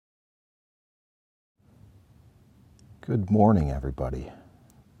Good morning, everybody.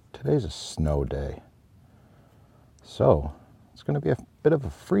 Today's a snow day, so it's going to be a bit of a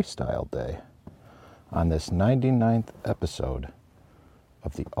freestyle day on this 99th episode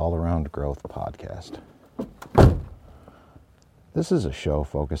of the All Around Growth podcast. This is a show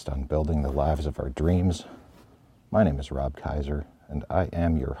focused on building the lives of our dreams. My name is Rob Kaiser, and I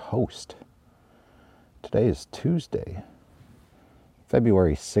am your host. Today is Tuesday,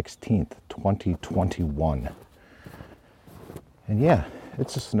 February 16th, 2021. And yeah,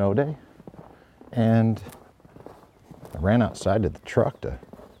 it's a snow day, and I ran outside to the truck to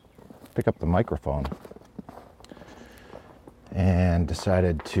pick up the microphone and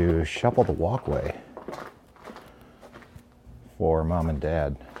decided to shovel the walkway for Mom and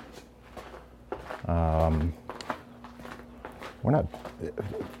Dad. We're not,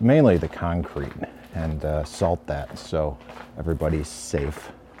 mainly the concrete, and salt that so everybody's safe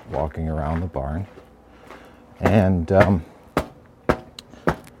walking around the barn. And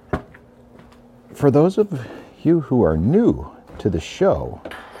for those of you who are new to the show,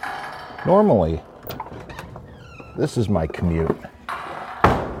 normally this is my commute,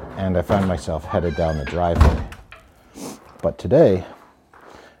 and I find myself headed down the driveway. But today,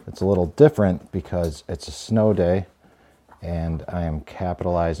 it's a little different because it's a snow day, and I am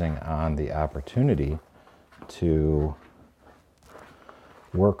capitalizing on the opportunity to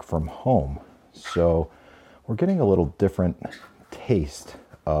work from home. So we're getting a little different taste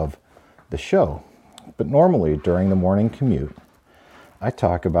of the show. But normally during the morning commute, I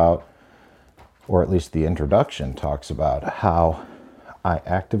talk about, or at least the introduction talks about, how I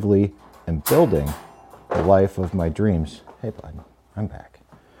actively am building the life of my dreams. Hey bud, I'm back.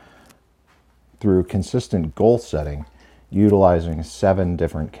 Through consistent goal setting, utilizing 7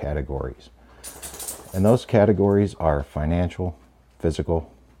 different categories. And those categories are financial,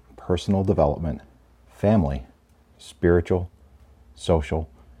 physical, personal development, family, spiritual, social,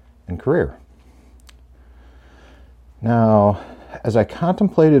 and career. Now, as I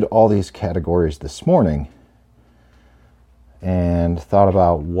contemplated all these categories this morning and thought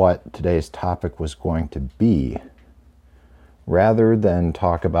about what today's topic was going to be, rather than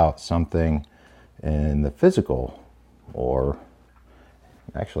talk about something in the physical or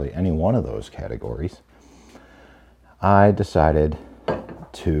actually any one of those categories, I decided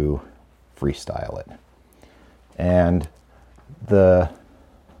to freestyle it. And the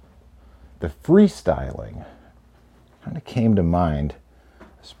freestyling kind of came to mind,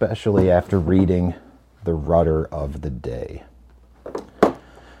 especially after reading The Rudder of the Day.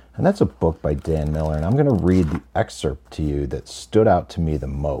 And that's a book by Dan Miller, and I'm going to read the excerpt to you that stood out to me the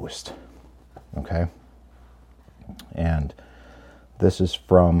most. Okay? And this is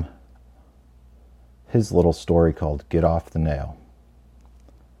from his little story called Get Off the Nail.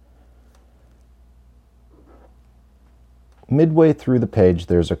 Midway through the page,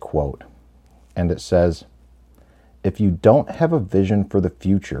 there's a quote, and it says, "If you don't have a vision for the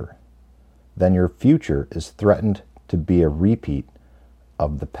future, then your future is threatened to be a repeat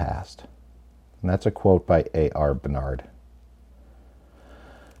of the past." And that's a quote by A.R. Bernard.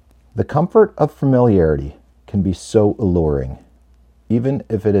 The comfort of familiarity can be so alluring, even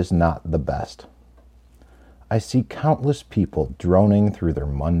if it is not the best. I see countless people droning through their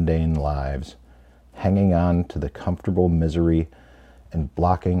mundane lives, hanging on to the comfortable misery and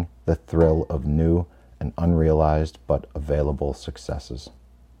blocking the thrill of new and unrealized but available successes.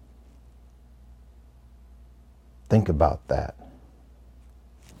 Think about that.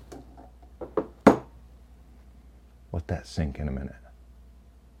 Let that sink in a minute.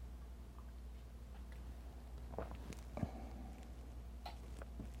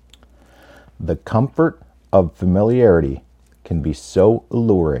 The comfort of familiarity can be so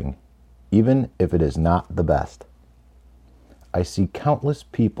alluring, even if it is not the best. I see countless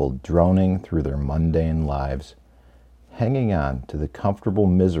people droning through their mundane lives, hanging on to the comfortable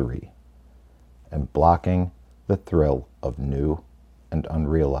misery and blocking the thrill of new and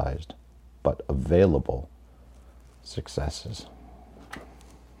unrealized but available successes.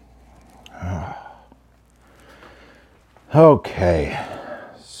 Okay,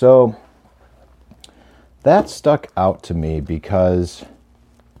 so that stuck out to me because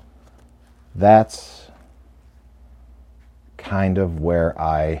that's kind of where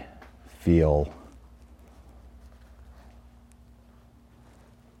I feel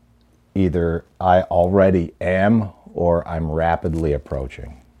either I already am or I'm rapidly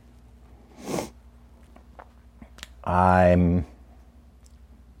approaching. I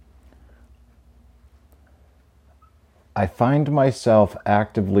find myself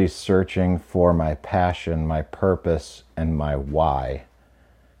actively searching for my passion, my purpose, and my why.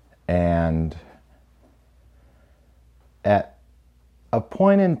 And At a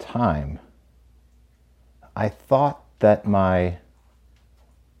point in time, I thought that my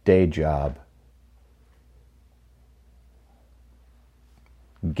day job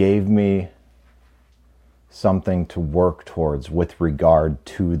gave me something to work towards with regard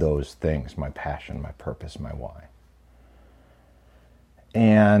to those things, my passion, my purpose, my why.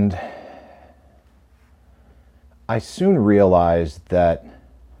 And I soon realized that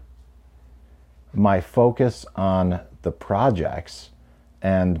my focus on the projects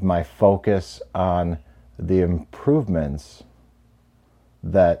and my focus on the improvements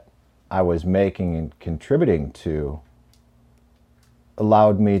that I was making and contributing to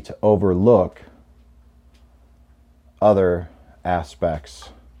allowed me to overlook other aspects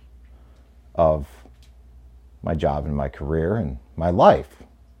of my job and my career and my life.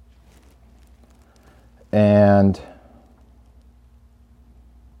 And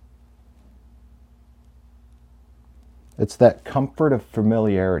it's that comfort of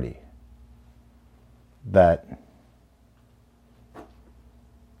familiarity that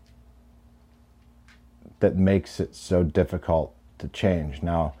makes it so difficult to change.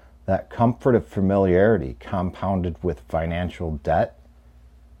 Now, that comfort of familiarity compounded with financial debt,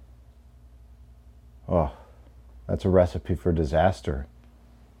 oh, that's a recipe for disaster.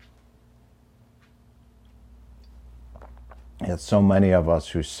 Yet so many of us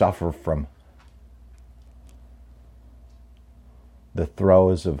who suffer from the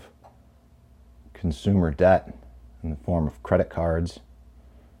throes of consumer debt in the form of credit cards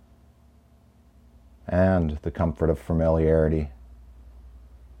and the comfort of familiarity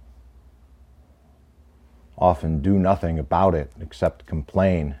often do nothing about it except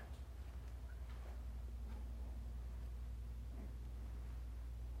complain.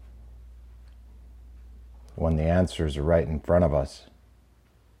 When the answers are right in front of us.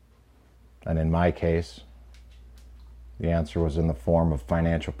 And in my case, the answer was in the form of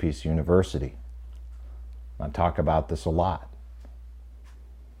Financial Peace University. I talk about this a lot.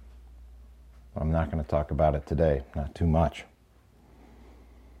 I'm not going to talk about it today, not too much.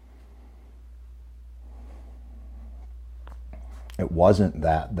 It wasn't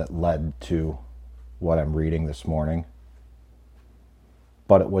that led to what I'm reading this morning,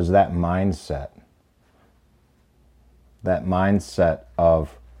 but it was that mindset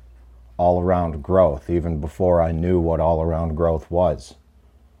of all-around growth, even before I knew what all-around growth was.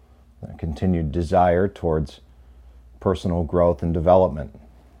 A continued desire towards personal growth and development.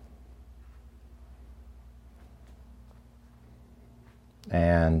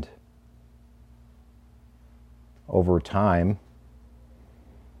 And over time,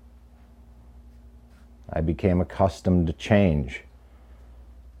 I became accustomed to change.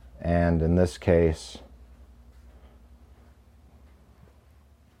 And in this case,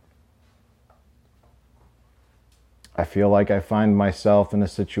 I feel like I find myself in a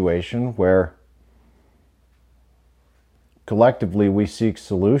situation where collectively we seek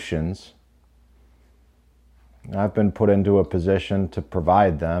solutions. I've been put into a position to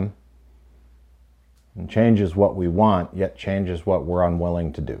provide them. And change is what we want, yet change is what we're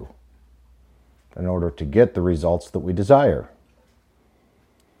unwilling to do in order to get the results that we desire.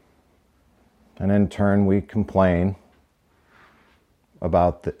 And in turn, we complain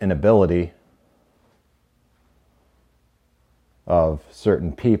about the inability of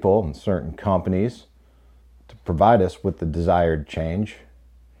certain people and certain companies to provide us with the desired change,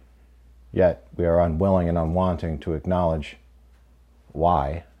 yet we are unwilling and unwanting to acknowledge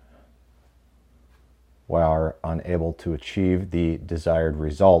why we are unable to achieve the desired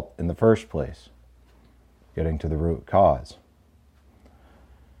result in the first place, getting to the root cause.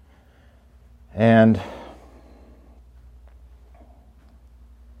 And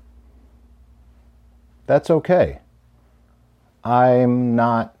that's okay. I'm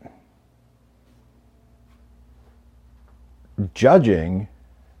not judging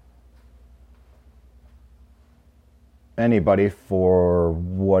anybody for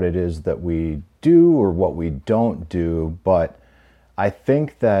what it is that we do or what we don't do, but I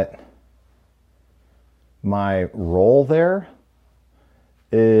think that my role there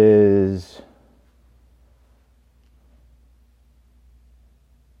is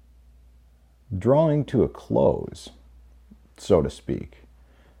drawing to a close, so to speak.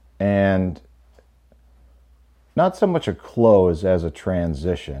 And not so much a close as a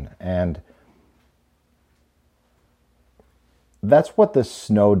transition. And that's what this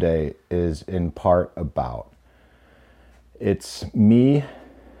snow day is in part about. It's me.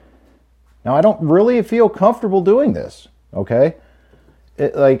 Now, I don't really feel comfortable doing this, okay?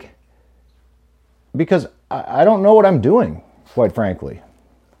 Because I don't know what I'm doing, quite frankly.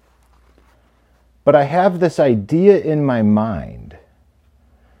 But I have this idea in my mind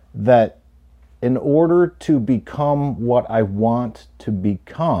that in order to become what I want to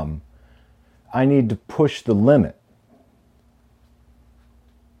become, I need to push the limit.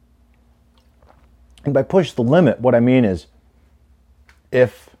 And by push the limit, what I mean is,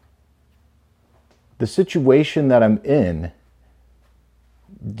 if the situation that I'm in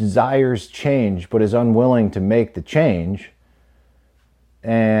desires change but is unwilling to make the change,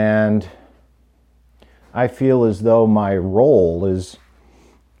 and I feel as though my role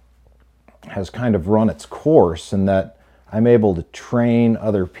has kind of run its course, and that I'm able to train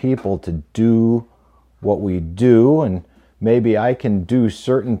other people to do what we do, and maybe I can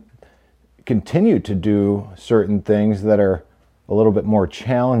continue to do certain things that are a little bit more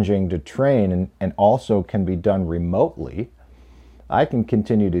challenging to train and also can be done remotely. I can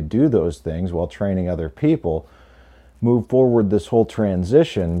continue to do those things while training other people, move forward this whole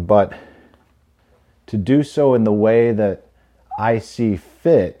transition, but to do so in the way that I see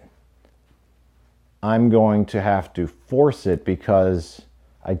fit, I'm going to have to force it, because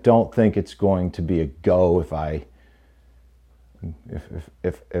I don't think it's going to be a go if I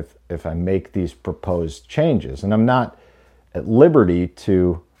make these proposed changes. And I'm not at liberty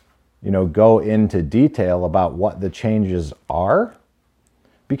to, go into detail about what the changes are,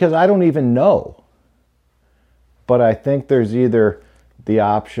 because I don't even know. But I think there's either the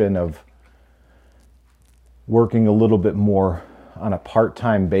option of working a little bit more on a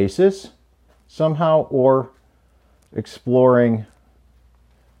part-time basis somehow, or exploring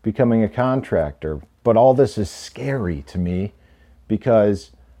becoming a contractor. But all this is scary to me,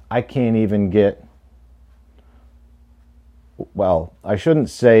 because I can't even get, well, I shouldn't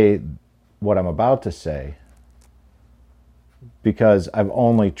say what I'm about to say, because I've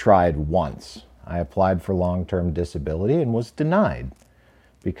only tried once. I applied for long-term disability and was denied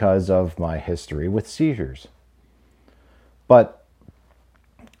because of my history with seizures. But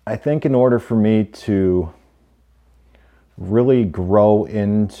I think in order for me to really grow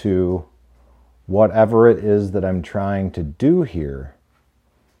into whatever it is that I'm trying to do here,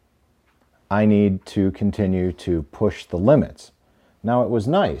 I need to continue to push the limits. Now, it was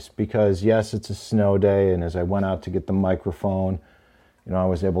nice because, yes, it's a snow day, and as I went out to get the microphone, I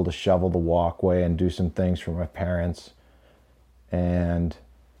was able to shovel the walkway and do some things for my parents. And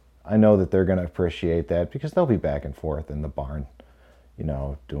I know that they're going to appreciate that, because they'll be back and forth in the barn,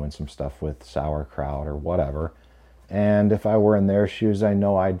 doing some stuff with sauerkraut or whatever. And if I were in their shoes, I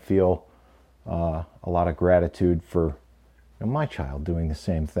know I'd feel a lot of gratitude for my child doing the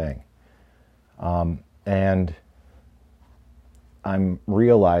same thing. And I'm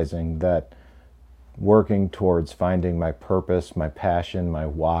realizing that working towards finding my purpose, my passion, my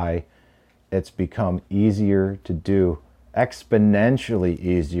why, it's become easier to do, exponentially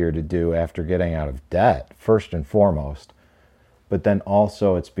easier to do after getting out of debt, first and foremost. But then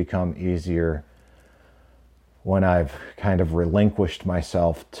also it's become easier when I've kind of relinquished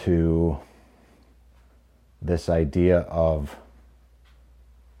myself to this idea of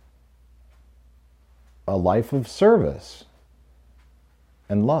a life of service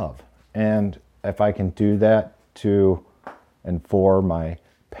and love. And if I can do that to and for my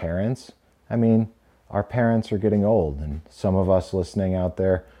parents, our parents are getting old, and some of us listening out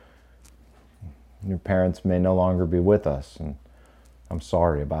there, your parents may no longer be with us, and I'm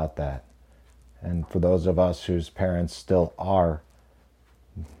sorry about that. And for those of us whose parents still are,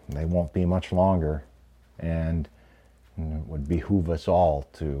 they won't be much longer, and it would behoove us all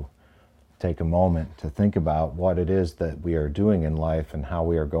to take a moment to think about what it is that we are doing in life and how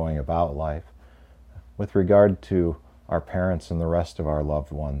we are going about life with regard to our parents and the rest of our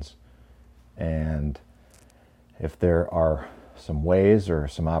loved ones. And if there are some ways or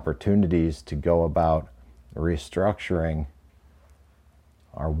some opportunities to go about restructuring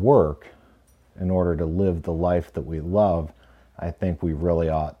our work in order to live the life that we love, I think we really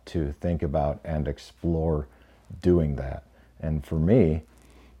ought to think about and explore doing that. And for me,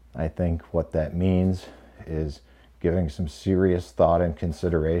 I think what that means is giving some serious thought and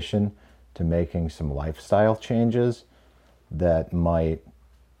consideration to making some lifestyle changes that might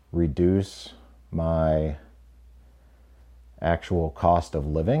reduce my actual cost of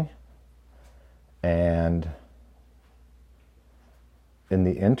living, and in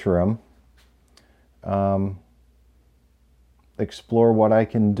the interim, explore what I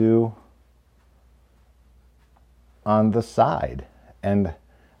can do on the side and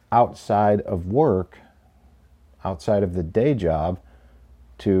outside of work, outside of the day job,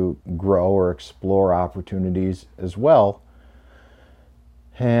 to grow or explore opportunities as well.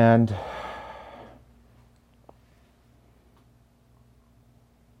 And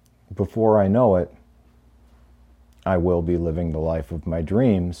before I know it, I will be living the life of my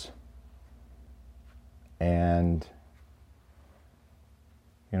dreams. And,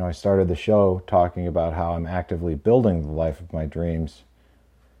 I started the show talking about how I'm actively building the life of my dreams,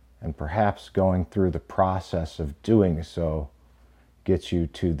 and perhaps going through the process of doing so gets you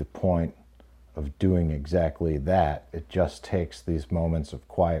to the point of doing exactly that. It just takes these moments of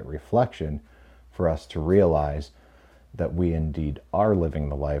quiet reflection for us to realize that we indeed are living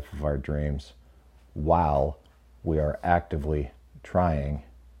the life of our dreams while we are actively trying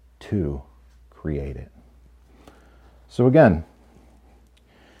to create it. So again,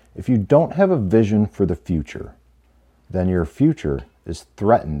 if you don't have a vision for the future, then your future is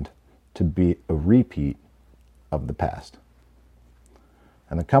threatened to be a repeat of the past.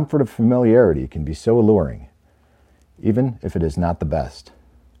 And the comfort of familiarity can be so alluring, even if it is not the best.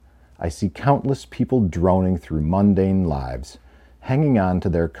 I see countless people droning through mundane lives, hanging on to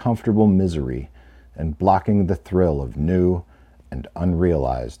their comfortable misery and blocking the thrill of new and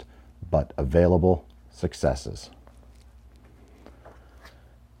unrealized but available successes.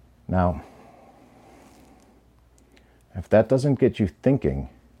 Now, if that doesn't get you thinking,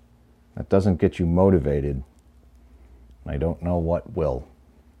 that doesn't get you motivated, I don't know what will.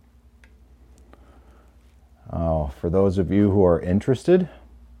 For those of you who are interested,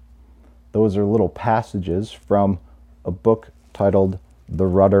 those are little passages from a book titled The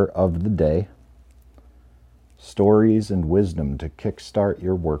Rudder of the Day, Stories and Wisdom to Kickstart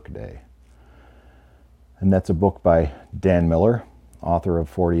Your Workday. And that's a book by Dan Miller, author of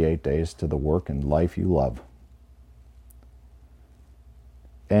 48 Days to the Work and Life You Love.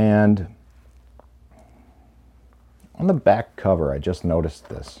 And on the back cover, I just noticed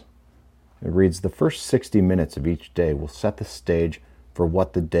this. It reads, "The first 60 minutes of each day will set the stage for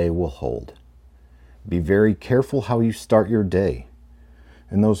what the day will hold. Be very careful how you start your day.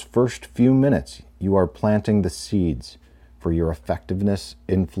 In those first few minutes, you are planting the seeds for your effectiveness,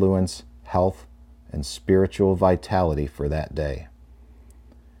 influence, health, and spiritual vitality for that day.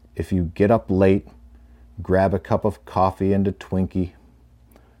 If you get up late, grab a cup of coffee and a Twinkie,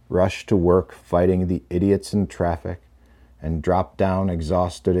 rush to work fighting the idiots in traffic, and drop down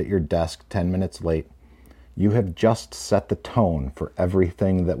exhausted at your desk 10 minutes late, you have just set the tone for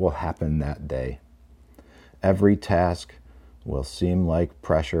everything that will happen that day. Every task will seem like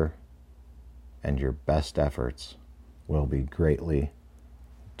pressure, and your best efforts will be greatly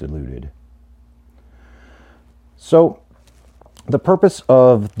diluted." So, the purpose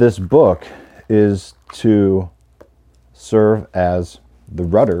of this book is to serve as the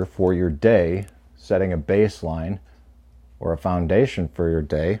rudder for your day, setting a baseline or a foundation for your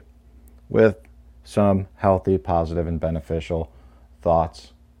day with some healthy, positive, and beneficial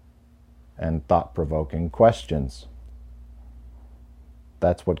thoughts and thought-provoking questions.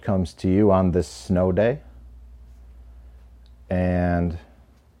 That's what comes to you on this snow day. And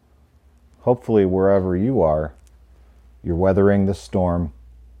hopefully wherever you are, you're weathering the storm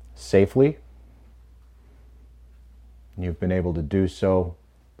safely. You've been able to do so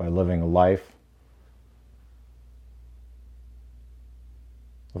by living a life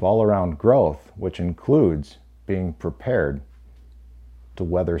of all-around growth, which includes being prepared to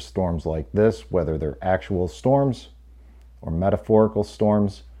weather storms like this, whether they're actual storms or metaphorical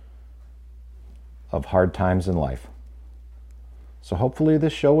storms of hard times in life. So hopefully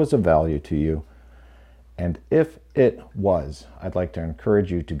this show was of value to you. And if it was, I'd like to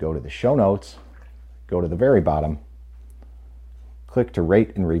encourage you to go to the show notes, go to the very bottom, click to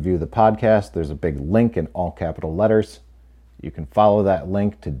rate and review the podcast. There's a big link in all capital letters. You can follow that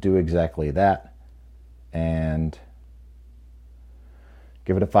link to do exactly that and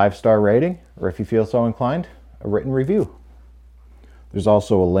give it a 5-star rating, or if you feel so inclined, a written review. There's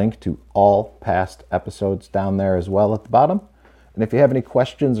also a link to all past episodes down there as well at the bottom. And if you have any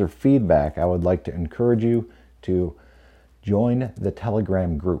questions or feedback, I would like to encourage you to join the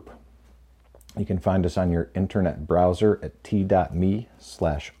Telegram group. You can find us on your internet browser at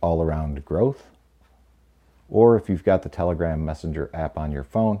t.me/allaroundgrowth. Or if you've got the Telegram Messenger app on your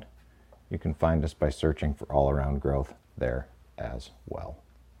phone, you can find us by searching for All Around Growth there as well.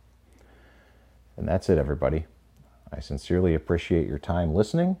 And that's it, everybody. I sincerely appreciate your time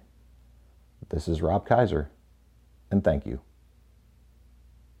listening. This is Rob Kaiser, and thank you.